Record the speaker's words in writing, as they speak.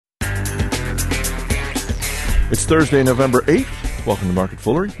It's Thursday, November 8th. Welcome to Market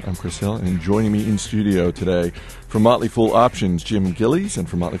Foolery. I'm Chris Hill, and joining me in studio today from Motley Fool Options, Jim Gillies, and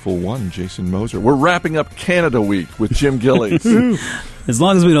from Motley Fool One, Jason Moser. We're wrapping up Canada Week with Jim Gillies. As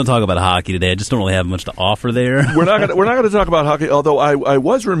long as we don't talk about hockey today, I just don't really have much to offer there. We're not going to talk about hockey, although I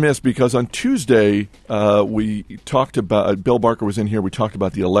was remiss because on Tuesday we talked about, Bill Barker was in here, we talked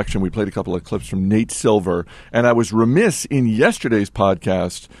about the election. We played a couple of clips from Nate Silver, and I was remiss in yesterday's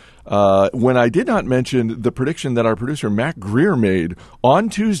podcast when I did not mention the prediction that our producer Mac Greer made on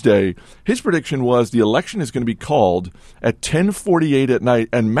Tuesday. His prediction was the election is going to be called at 10:48 at night,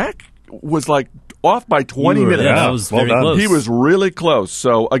 and Mac was like off by 20 minutes. Yeah, that was very close. He was really close.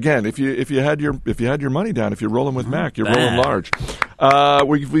 So again, if you had your money down, if you're rolling with Mac, you're rolling large.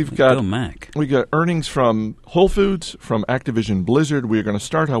 We've got Mac. We got earnings from Whole Foods, from Activision Blizzard. We are going to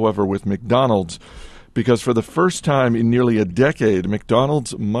start, however, with McDonald's, because for the first time in nearly a decade,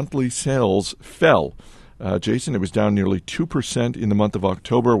 McDonald's monthly sales fell. Jason, it was down nearly 2% in the month of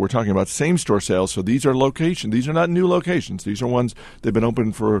October. We're talking about same-store sales, so these are locations. These are not new locations. These are ones they've been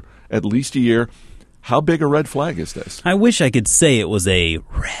open for at least a year. How big a red flag is this? I wish I could say it was a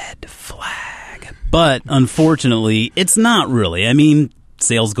red flag, but unfortunately, it's not really. I mean,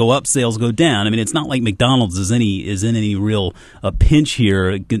 sales go up, sales go down. I mean, it's not like McDonald's is in any real pinch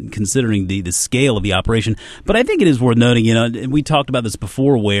here, considering the scale of the operation. But I think it is worth noting, we talked about this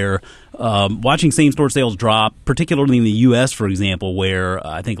before, where watching same-store sales drop, particularly in the U.S., for example, where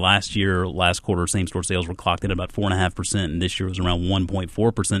I think last quarter, same-store sales were clocked at about 4.5%, and this year was around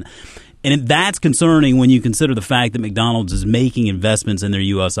 1.4%. And that's concerning when you consider the fact that McDonald's is making investments in their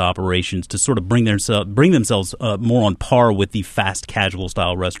U.S. operations to sort of bring themselves more on par with the fast casual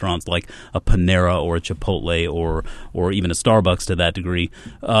style restaurants like a Panera or a Chipotle or even a Starbucks to that degree.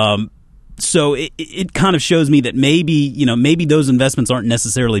 So it kind of shows me that maybe those investments aren't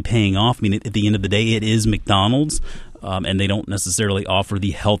necessarily paying off. I mean, at the end of the day, it is McDonald's. And they don't necessarily offer the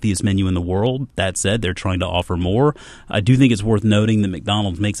healthiest menu in the world. That said, they're trying to offer more. I do think it's worth noting that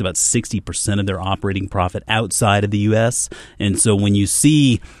McDonald's makes about 60% of their operating profit outside of the U.S. And so when you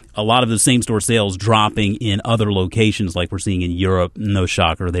see a lot of the same-store sales dropping in other locations like we're seeing in Europe, no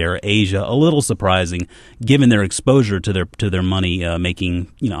shocker there. Asia, a little surprising, given their exposure to their money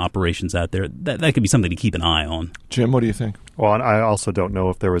making operations out there. That could be something to keep an eye on. Jim, what do you think? Well, and I also don't know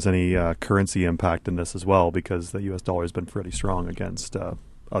if there was any currency impact in this as well, because the U.S. dollar has been pretty strong against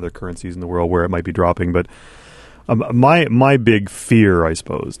other currencies in the world where it might be dropping. But my big fear, I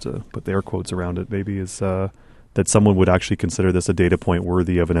suppose, to put the air quotes around it maybe, is that someone would actually consider this a data point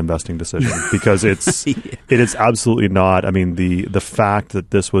worthy of an investing decision, because it is absolutely not. I mean, the fact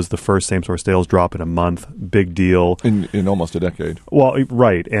that this was the first same-store sales drop in a month, big deal in almost a decade. Well,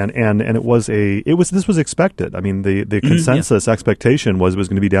 right, and this was expected. I mean, the consensus expectation was it was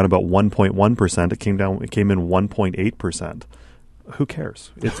going to be down about 1.1%. It came in 1.8%. Who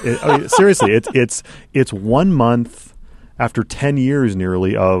cares? Seriously, it's 1 month. After 10 years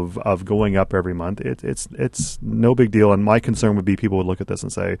nearly of going up every month, it's no big deal. And my concern would be people would look at this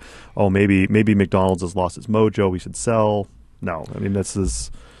and say, "Oh, maybe McDonald's has lost its mojo. We should sell." No, I mean it's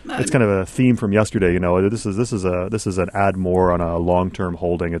kind of a theme from yesterday. This is an add more on a long-term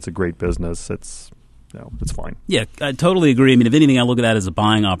holding. It's a great business. It's fine. Yeah, I totally agree. I mean, if anything, I look at that as a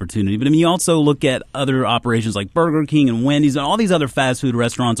buying opportunity. But I mean, you also look at other operations like Burger King and Wendy's, and all these other fast food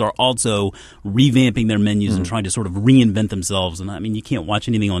restaurants are also revamping their menus and trying to sort of reinvent themselves. And I mean, you can't watch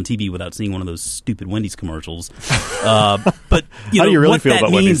anything on TV without seeing one of those stupid Wendy's commercials. But How do you really what feel that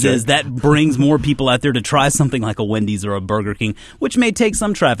about means Wendy's, is that brings more people out there to try something like a Wendy's or a Burger King, which may take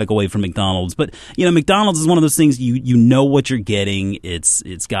some traffic away from McDonald's. But McDonald's is one of those things you know what you're getting.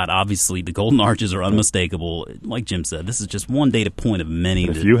 It's got obviously the golden arches are unmistakable. Like Jim said, this is just one data point of many.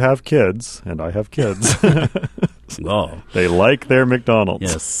 If you have kids, and I have kids, they like their McDonald's.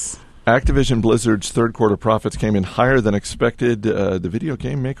 Yes. Activision Blizzard's third quarter profits came in higher than expected. The video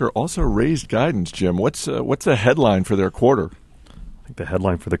game maker also raised guidance. Jim, what's the headline for their quarter? I think the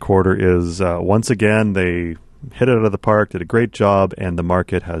headline for the quarter is once again they hit it out of the park, did a great job, and the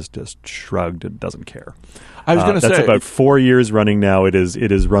market has just shrugged and doesn't care. I was going to say that's about 4 years running now. It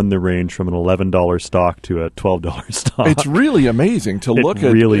is run the range from an $11 stock to a $12 stock. It's really amazing to look at.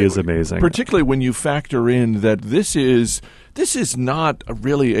 It really is amazing, particularly when you factor in that this is not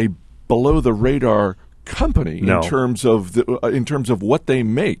really a below the radar company in terms of what they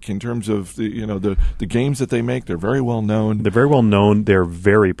make, in terms of the games that they make. They're very well known. They're very well known. They're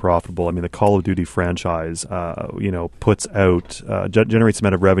very profitable. I mean, the Call of Duty franchise, puts out generates the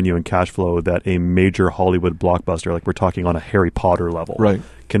amount of revenue and cash flow that a major Hollywood blockbuster, like we're talking on a Harry Potter level, right,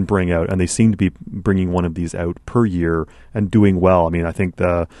 can bring out, and they seem to be bringing one of these out per year and doing well. I mean, I think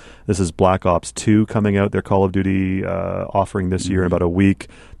this is Black Ops 2 coming out, their Call of Duty offering this year in about a week.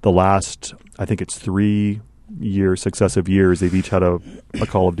 The last, I think it's 3 successive years, they've each had a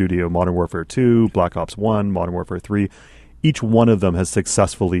Call of Duty, a Modern Warfare 2, Black Ops 1, Modern Warfare 3. Each one of them has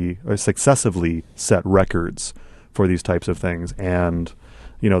successively set records for these types of things. And,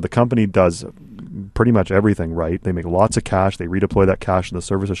 the company does pretty much everything right. They make lots of cash. They redeploy that cash in the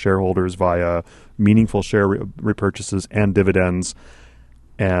service of shareholders via meaningful share repurchases and dividends.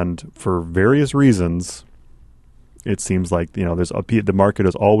 And for various reasons, it seems like the market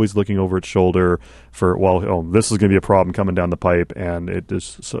is always looking over its shoulder for this is going to be a problem coming down the pipe, and it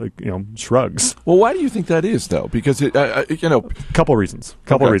just shrugs. Well, why do you think that is, though? Because couple reasons.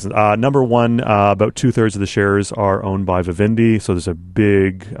 Number one, about 2/3 of the shares are owned by Vivendi, so there's a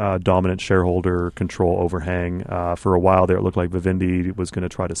big dominant shareholder control overhang. For a while there, it looked like Vivendi was going to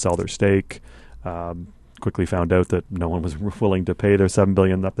try to sell their stake. Quickly found out that no one was willing to pay their $7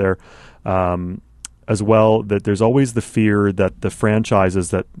 billion up there. As well, that there's always the fear that the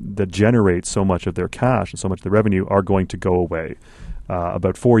franchises that generate so much of their cash and so much of the revenue are going to go away.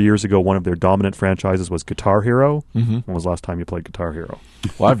 About 4 years ago, one of their dominant franchises was Guitar Hero. When was the last time you played Guitar Hero?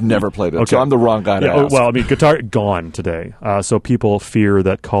 Well, I've never played it, okay. So I'm the wrong guy to ask. Well, I mean, Guitar gone today. So people fear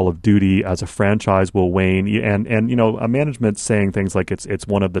that Call of Duty as a franchise will wane. And a management saying things like it's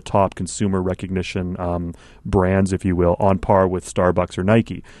one of the top consumer recognition brands, if you will, on par with Starbucks or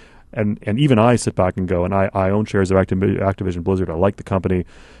Nike. And even I sit back and go, and I own shares of Activision Blizzard. I like the company.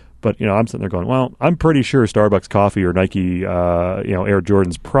 But, I'm sitting there going, well, I'm pretty sure Starbucks coffee or Nike, Air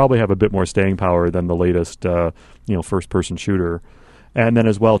Jordans probably have a bit more staying power than the latest, first-person shooter. And then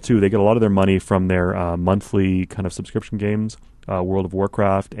as well, too, they get a lot of their money from their monthly kind of subscription games, World of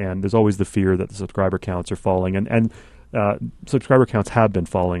Warcraft. And there's always the fear that the subscriber counts are falling. And subscriber counts have been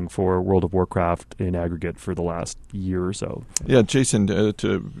falling for World of Warcraft in aggregate for the last year or so. Yeah, Jason,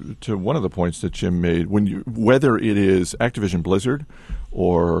 to one of the points that Jim made, whether it is Activision Blizzard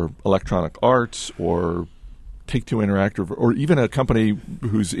or Electronic Arts or Take-Two Interactive or even a company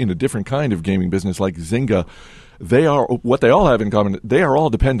who's in a different kind of gaming business like Zynga, they all have in common, they are all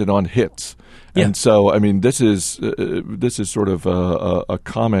dependent on hits. Yeah. And so, I mean, this is sort of a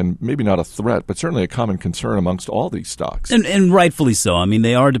common, maybe not a threat, but certainly a common concern amongst all these stocks. And rightfully so. I mean,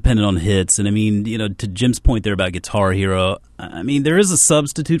 they are dependent on hits. And I mean, to Jim's point there about Guitar Hero, I mean, there is a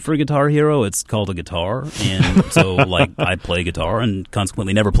substitute for Guitar Hero. It's called a guitar. And so, I play guitar and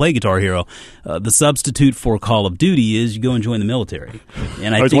consequently never play Guitar Hero. The substitute for Call of Duty is you go and join the military.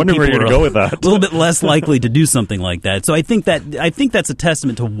 And I was wondering where you're going to go with that. A little bit less likely to do something like that. So I think that's a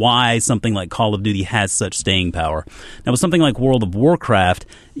testament to why something like Call of Duty has such staying power. Now, with something like World of Warcraft,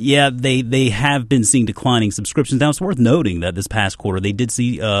 they have been seeing declining subscriptions. Now, it's worth noting that this past quarter, they did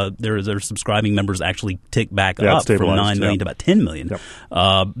see their subscribing members actually tick back up from 9 million to about 10 million.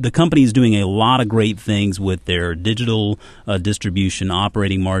 Yep. The company is doing a lot of great things with their digital distribution.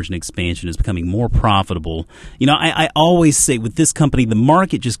 Operating margin expansion is becoming more profitable. I always say with this company, the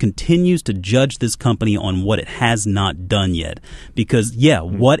market just continues to judge this company on what it has not done yet. Because,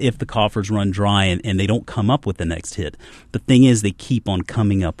 what if the coffers run dry and they don't come up with the next hit? The thing is, they keep on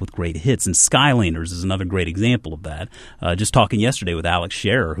coming up with great hits, and Skylanders is another great example of that. Just talking yesterday with Alex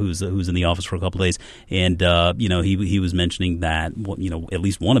Scherer, who's in the office for a couple of days, and he was mentioning that at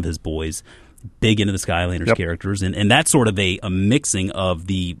least one of his boys big into the Skylanders characters, and that's sort of a mixing of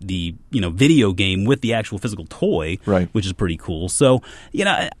the video game with the actual physical toy, right, which is pretty cool. So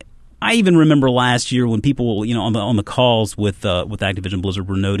I even remember last year when people, on the calls with Activision Blizzard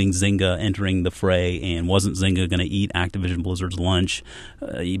were noting Zynga entering the fray, and wasn't Zynga going to eat Activision Blizzard's lunch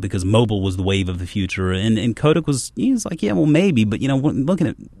because mobile was the wave of the future, and Kotick was like, yeah, well, maybe, but looking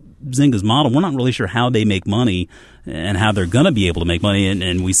at Zynga's model, we're not really sure how they make money and how they're going to be able to make money,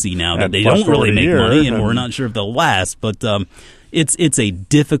 and we see now that they don't really make money, and we're not sure if they'll last, but it's a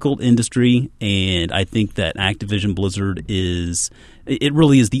difficult industry, and I think that Activision Blizzard it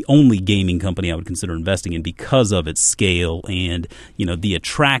really is the only gaming company I would consider investing in because of its scale and the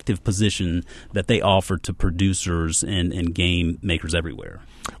attractive position that they offer to producers and game makers everywhere.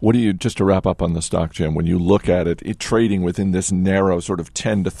 What do you, just to wrap up on the stock, Jim, when you look at it trading within this narrow sort of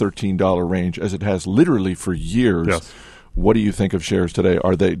 $10 to $13 range as it has literally for years, yes, what do you think of shares today?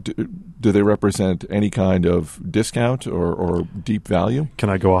 Do they represent any kind of discount or deep value? Can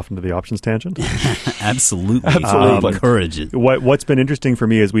I go off into the options tangent? Absolutely. Encourage it. What's been interesting for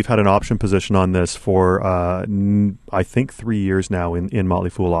me is we've had an option position on this for, I think, 3 years now in Motley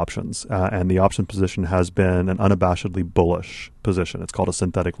Fool Options. And the option position has been an unabashedly bullish position. It's called a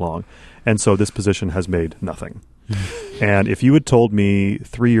synthetic long. And so this position has made nothing. And if you had told me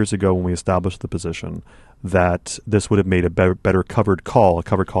 3 years ago when we established the position that this would have made a better covered call. A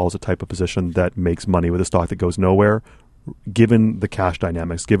covered call is a type of position that makes money with a stock that goes nowhere. Given the cash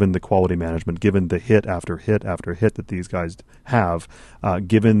dynamics, given the quality management, given the hit after hit after hit that these guys have,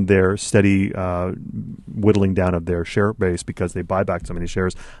 given their steady whittling down of their share base because they buy back so many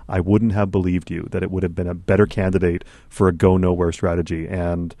shares, I wouldn't have believed you that it would have been a better candidate for a go nowhere strategy.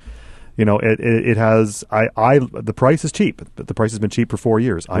 And it has. The price is cheap. The price has been cheap for 4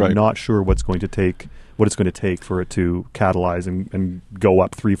 years. I'm not sure what it's going to take for it to catalyze and go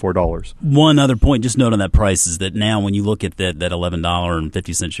up $3-4. One other point, just note on that price is that now when you look at that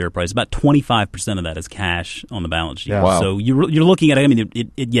 $11.50 share price, about 25% of that is cash on the balance sheet. Yeah. Wow. So you're looking at it. I mean,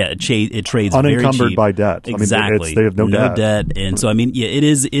 it trades unencumbered very cheap. by debt. Exactly. I mean, they have no debt. And so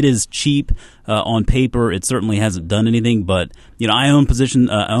it is cheap on paper. It certainly hasn't done anything, but I own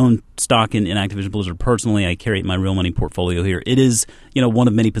stock in Activision Blizzard personally. I carry it in my real money portfolio here. It is one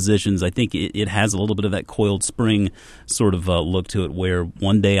of many positions. I think it has a little bit of that coiled spring sort of look to it, where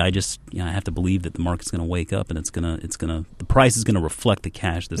one day I have to believe that the market's going to wake up and the price is going to reflect the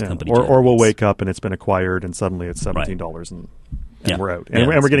cash this company generates. Or we'll wake up and it's been acquired and suddenly it's $17 and we're out. And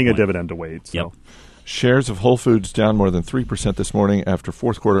we're getting a dividend to wait. So. Yep. Shares of Whole Foods down more than 3% this morning after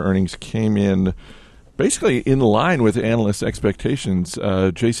fourth quarter earnings came in basically in line with analysts' expectations.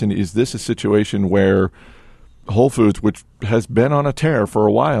 Jason, is this a situation where Whole Foods, which has been on a tear for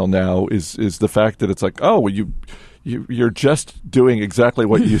a while now, is the fact that it's like, you're just doing exactly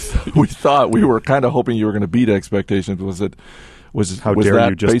what we thought? We were kind of hoping you were going to beat expectations. How dare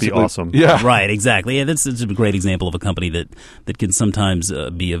you just be awesome? Yeah, right, exactly. Yeah, that's a great example of a company that can sometimes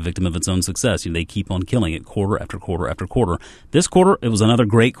be a victim of its own success. They keep on killing it quarter after quarter after quarter. This quarter, it was another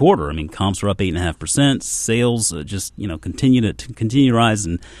great quarter. I mean, comps are up 8.5%. Sales just continue to rise,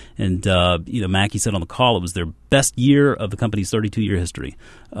 and Mackey said on the call it was their best year of the company's 32-year history.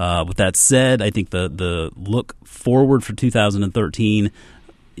 With that said, I think the look forward for 2013.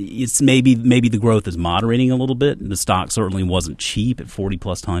 It's maybe the growth is moderating a little bit. The stock certainly wasn't cheap at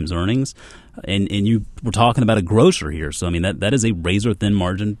 40+ times earnings, and you were talking about a grocer here. So I mean that is a razor thin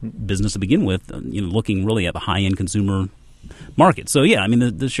margin business to begin with. Looking really at the high end consumer market. So yeah, I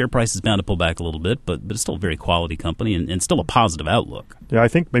mean the share price is bound to pull back a little bit, but it's still a very quality company and still a positive outlook. Yeah, I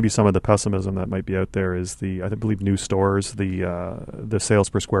think maybe some of the pessimism that might be out there is I believe new stores, the sales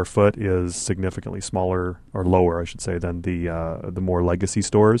per square foot is significantly smaller or lower, I should say, than the more legacy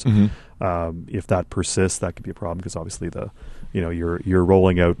stores. Mm-hmm. If that persists, that could be a problem because obviously you're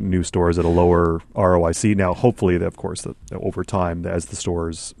rolling out new stores at a lower ROIC. Now, hopefully, of course, that over time, as the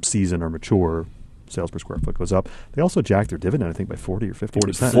stores season or mature, sales per square foot goes up. They also jacked their dividend, I think, by 40 or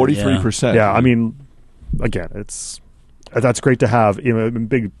 50%. 43%. Yeah, I mean, again, that's great to have.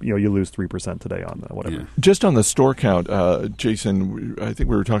 Big. You lose 3% today on whatever. Yeah. Just on the store count, Jason, I think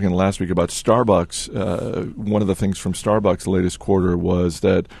we were talking last week about Starbucks. One of the things from Starbucks' latest quarter was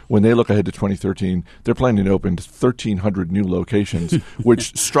that when they look ahead to 2013, they're planning to open 1,300 new locations,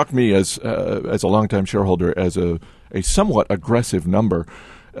 which struck me as a longtime shareholder as a somewhat aggressive number.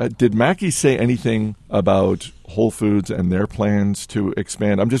 Did Mackey say anything about Whole Foods and their plans to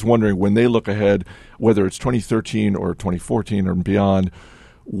expand? I'm just wondering, when they look ahead, whether it's 2013 or 2014 or beyond,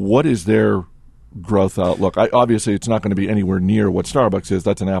 what is their growth outlook? Obviously, it's not going to be anywhere near what Starbucks is.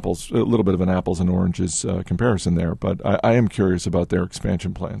 That's a little bit of an apples and oranges comparison there. But I am curious about their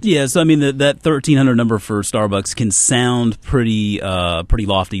expansion plans. Yeah, so I mean that 1,300 number for Starbucks can sound pretty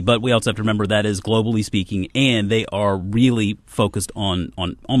lofty, but we also have to remember that is globally speaking, and they are really focused on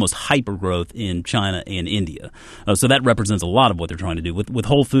almost hyper growth in China and India. So that represents a lot of what they're trying to do. With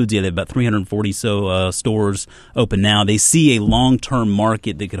Whole Foods, yeah, they have about 340 stores open now. They see a long-term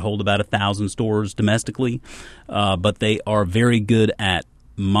market that could hold about 1,000 stores domestically, but they are very good at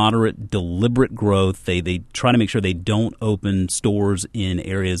moderate, deliberate growth. They try to make sure they don't open stores in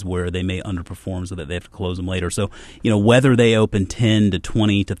areas where they may underperform so that they have to close them later. So, whether they open 10 to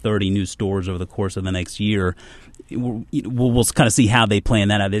 20 to 30 new stores over the course of the next year, we'll kind of see how they plan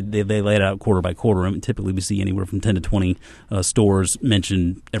that out. They lay it out quarter by quarter. I mean, typically, we see anywhere from 10 to 20 stores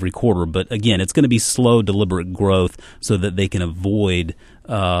mentioned every quarter. But again, it's going to be slow, deliberate growth so that they can avoid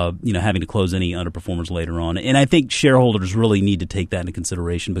having to close any underperformers later on. And I think shareholders really need to take that into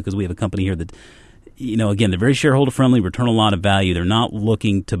consideration because we have a company here that, again, they're very shareholder friendly, return a lot of value. They're not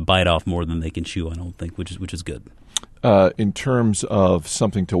looking to bite off more than they can chew, I don't think, which is good. In terms of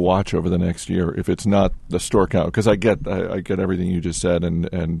something to watch over the next year, if it's not the store count, because I get everything you just said,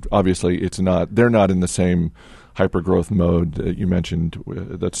 and obviously they're not in the same hyper growth mode that you mentioned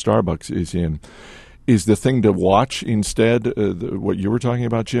that Starbucks is in. Is the thing to watch instead what you were talking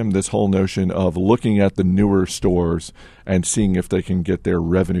about, Jim? This whole notion of looking at the newer stores and seeing if they can get their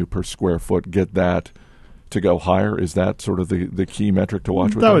revenue per square foot, get that to go higher? Is that sort of the key metric to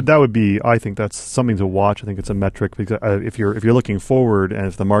watch? That would be. I think that's something to watch. I think it's a metric because if you're looking forward and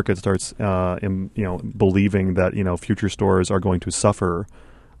if the market starts, believing that future stores are going to suffer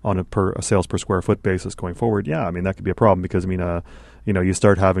on a sales per square foot basis going forward, yeah, I mean that could be a problem because you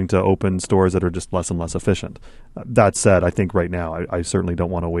start having to open stores that are just less and less efficient. That said, I think right now I certainly don't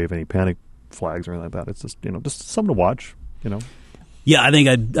want to wave any panic flags or anything like that. It's just something to watch. Yeah, I think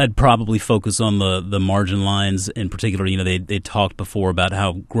I'd probably focus on the margin lines in particular. They talked before about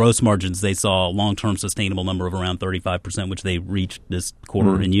how gross margins, they saw a long-term sustainable number of around 35%, which they reached this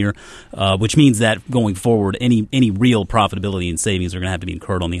quarter and year, which means that going forward, any real profitability and savings are going to have to be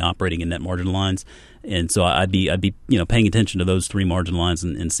incurred on the operating and net margin lines. And so I'd be paying attention to those three margin lines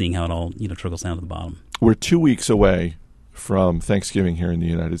and seeing how it all trickles down to the bottom. We're 2 weeks away from Thanksgiving here in the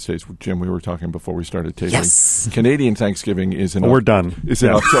United States. Jim, we were talking before we started taping. Yes! Canadian Thanksgiving is in... We're done. Is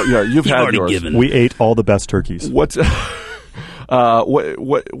in October. Yeah, you've had yours. Given. We ate all the best turkeys. What's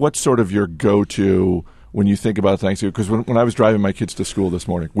sort of your go-to when you think about Thanksgiving? Because when I was driving my kids to school this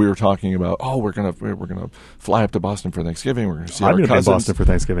morning, we were talking about, we're gonna fly up to Boston for Thanksgiving. We're going to see our cousins. I'm going to be in Boston for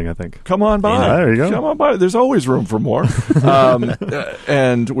Thanksgiving, I think. Come on by. Yeah, there you go. Come on by. There's always room for more.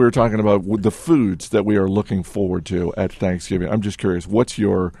 And we were talking about the foods that we are looking forward to at Thanksgiving. I'm just curious, what's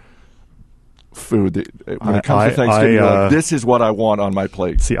your food when it comes to Thanksgiving? You're like, this is what I want on my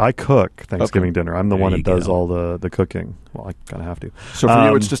plate. See, I cook Thanksgiving dinner. I'm the one that does all the cooking. Well, I kind of have to. So for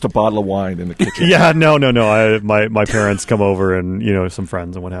you, it's just a bottle of wine in the kitchen. Yeah, no. My parents come over and some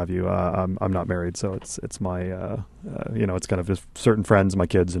friends and what have you. I'm not married, so it's my it's kind of just certain friends, my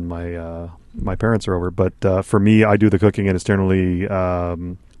kids, and my parents are over. But for me, I do the cooking, and it's generally.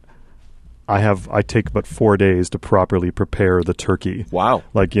 I take about 4 days to properly prepare the turkey. Wow!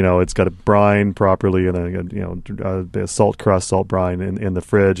 It's got to brine properly, and then salt crust, salt brine in the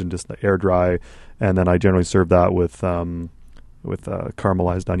fridge, and just air dry, and then I generally serve that with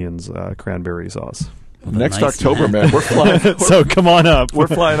caramelized onions, cranberry sauce. Well, next nice, October, man, we're flying. So come on up. We're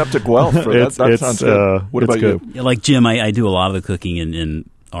flying up to Guelph for that. That sounds good. What about you? Yeah, like Jim, I do a lot of the cooking in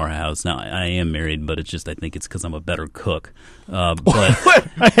our house. Now, I am married, but I think it's because I'm a better cook. But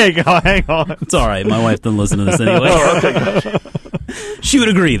hang on. It's all right. My wife doesn't listen to this anyway. Okay. She would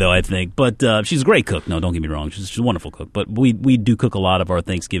agree, though, I think. But she's a great cook. No, don't get me wrong. She's a wonderful cook. But we do cook a lot of our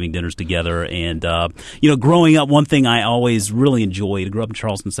Thanksgiving dinners together. And, growing up, one thing I always really enjoyed, I grew up in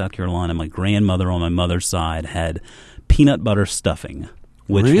Charleston, South Carolina. My grandmother on my mother's side had peanut butter stuffing,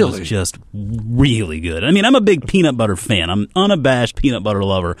 which was just really good. I mean, I'm a big peanut butter fan. I'm an unabashed peanut butter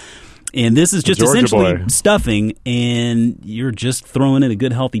lover. And this is just essentially stuffing, and you're just throwing in a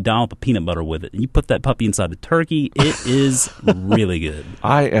good, healthy dollop of peanut butter with it. And you put that puppy inside the turkey. It is really good.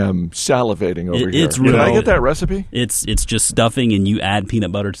 I am salivating over here. It's really Can I good. get that recipe? It's just stuffing, and you add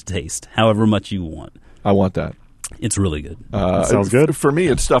peanut butter to taste, however much you want. I want that. It's really good. Sounds good. For me,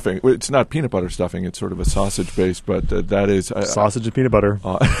 it's stuffing. It's not peanut butter stuffing. It's sort of a sausage base, but that is... sausage and peanut butter.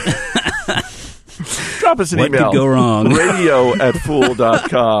 Drop us an what email. What could go wrong?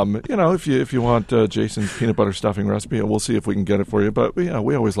 radio@fool.com. If you want Jason's peanut butter stuffing recipe, we'll see if we can get it for you. But we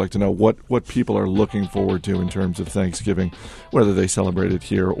always like to know what people are looking forward to in terms of Thanksgiving, whether they celebrate it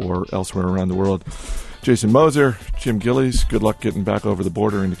here or elsewhere around the world. Jason Moser, Jim Gillies, good luck getting back over the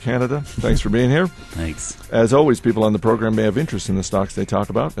border into Canada. Thanks for being here. Thanks. As always, people on the program may have interest in the stocks they talk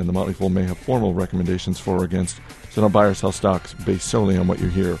about, and the Motley Fool may have formal recommendations for or against. So don't buy or sell stocks based solely on what you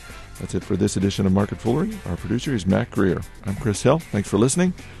hear. That's it for this edition of Market Foolery. Our producer is Matt Greer. I'm Chris Hill. Thanks for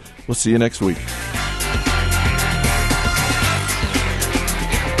listening. We'll see you next week.